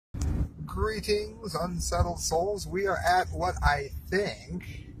Greetings, unsettled souls. We are at what I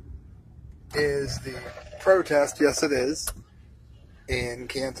think is the protest, yes it is, in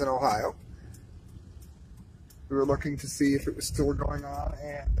Canton, Ohio. We were looking to see if it was still going on,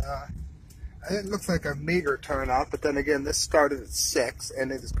 and it looks like a meager turnout, but then again, this started at 6,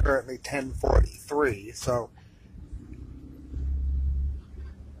 and it is currently 10:43, so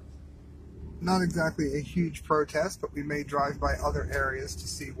not exactly a huge protest, but we may drive by other areas to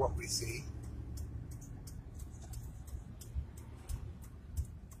see what we see.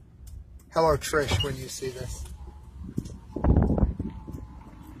 Hello, Trish, when you see this.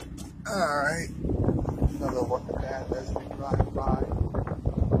 Alright, another look at that as we drive by.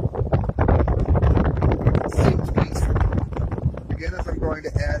 Seems peaceful. Again, if I'm going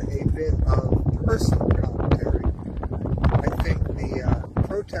to add a bit of personal commentary, I think the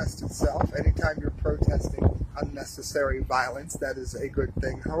protest itself, anytime you're protesting unnecessary violence, that is a good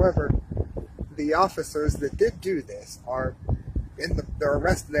thing. However, the officers that did do this are they're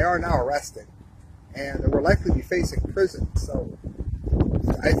arrested. They are now arrested, and they will likely be facing prison. So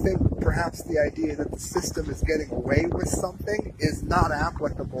I think perhaps the idea that the system is getting away with something is not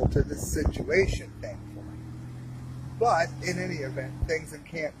applicable to this situation, thankfully. But in any event, things in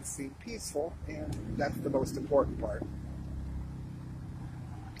Canton seem peaceful, and that's the most important part.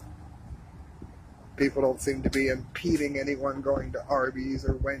 People don't seem to be impeding anyone going to Arby's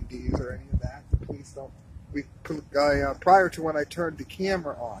or Wendy's or any of that. The police don't. Prior to when I turned the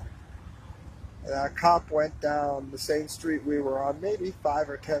camera on, a cop went down the same street we were on, maybe 5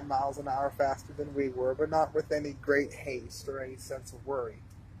 or 10 miles an hour faster than we were, but not with any great haste or any sense of worry.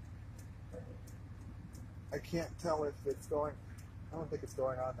 I can't tell if it's going. I don't think it's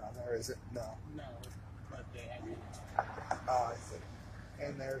going on down there, is it? No. No, but they have. Oh, I see.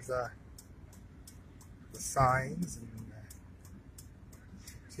 And there's the signs, and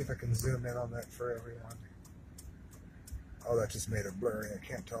see if I can zoom in on that for everyone. Oh, that just made it blurry. I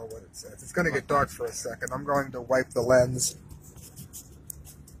can't tell what it says. It's going to get dark for a second. I'm going to wipe the lens.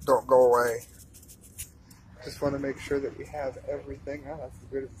 Don't go away. Just want to make sure that we have everything. Oh, that's as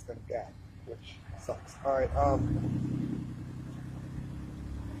good as it's going to get, which sucks. All right.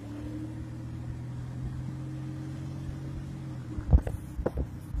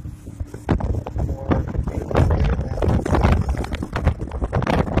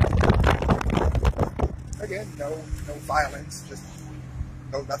 Again, no violence, just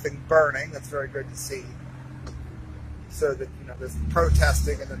nothing burning. That's very good to see. So that, there's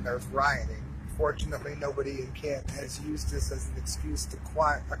protesting and then there's rioting. Fortunately, nobody in Canton has used this as an excuse to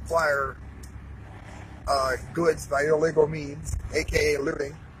acquire goods by illegal means, aka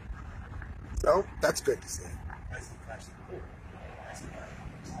looting. So that's good to see.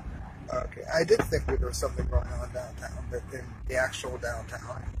 Okay, I did think there was something going on downtown, but in the actual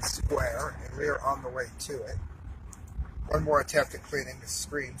downtown square, and we are on the way to it. One more attempt at cleaning the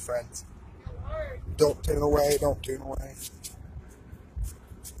screen, friends. Don't tune away, don't tune away.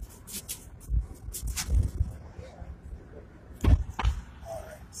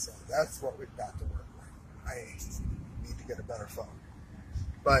 Alright, so that's what we've got to work with. I need to get a better phone.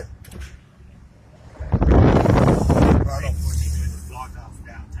 But I don't blocked off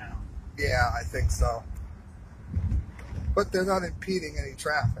downtown. Yeah, I think so. But they're not impeding any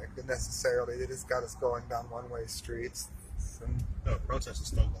traffic necessarily. They just got us going down one-way streets. No, protest is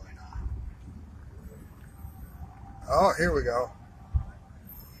still going on. Oh, here we go.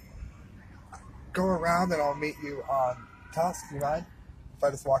 Go around and I'll meet you on Tusk. You mind? If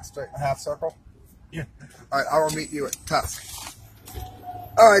I just walk straight in a half circle? Yeah. Alright, I will meet you at Tusk.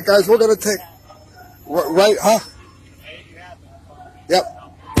 Alright, guys, we're going to take... Right, huh? Yep.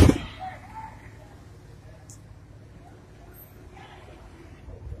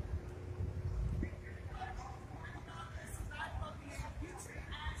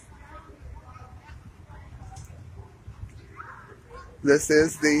 This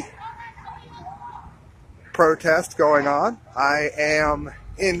is the protest going on. I am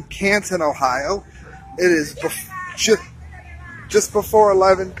in Canton, Ohio. It is just before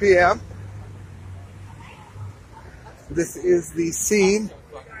 11 p.m. This is the scene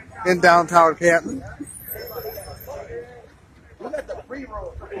in downtown Canton.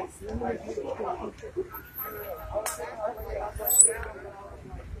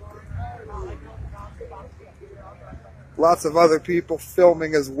 Lots of other people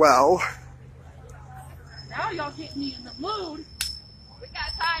filming as well. Now y'all get me in the mood. We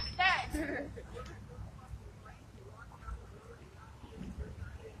got time today.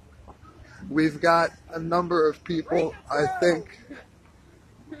 We've got a number of people, I think,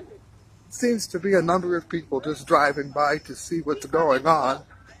 seems to be a number of people just driving by to see what's going on.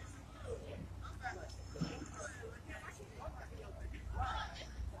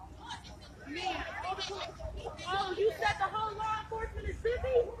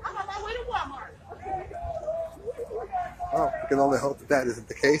 Well, we can only hope that that isn't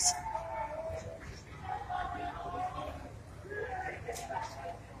the case.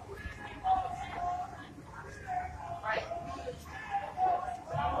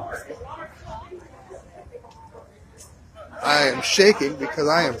 I am shaking because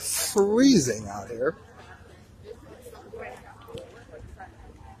I am freezing out here.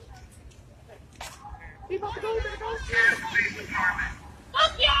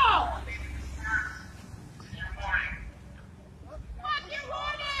 Fuck y'all!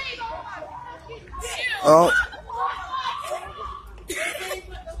 Oh,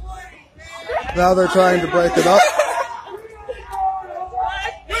 now they're trying to break it up.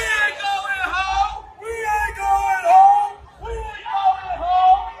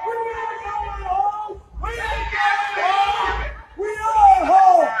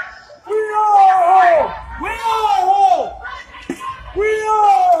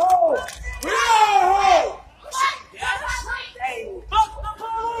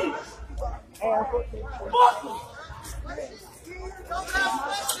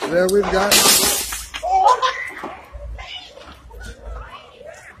 There we've got.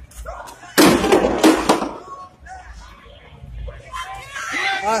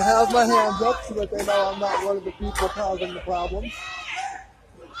 I have my hands up so that they know I'm not one of the people causing the problem.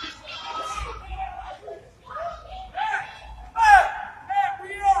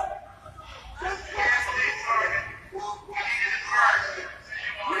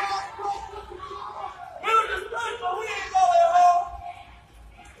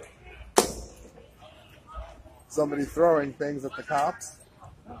 Somebody throwing things at the cops.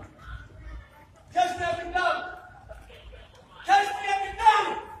 Catch me up and down! Catch me up and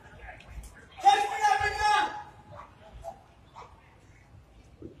down! Catch me up and down!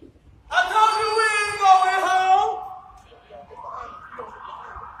 I told you we ain't going home!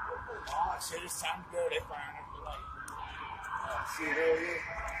 Oh, shit, it's time to go. They firing up the light. Oh, see, there he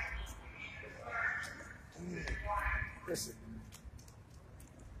is. Listen.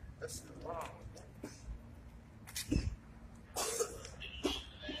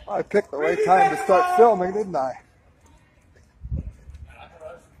 I picked the right time to start filming, didn't I?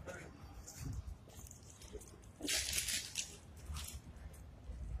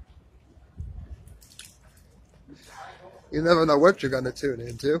 You never know what you're going to tune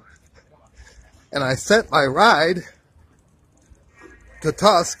into. And I sent my ride to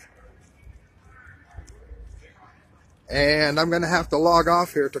Tusk. And I'm going to have to log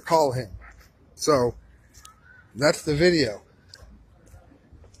off here to call him. So, that's the video.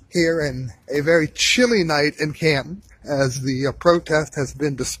 Here in a very chilly night in Canton, as the protest has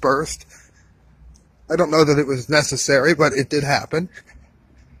been dispersed. I don't know that it was necessary, but it did happen.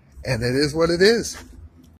 And it is what it is.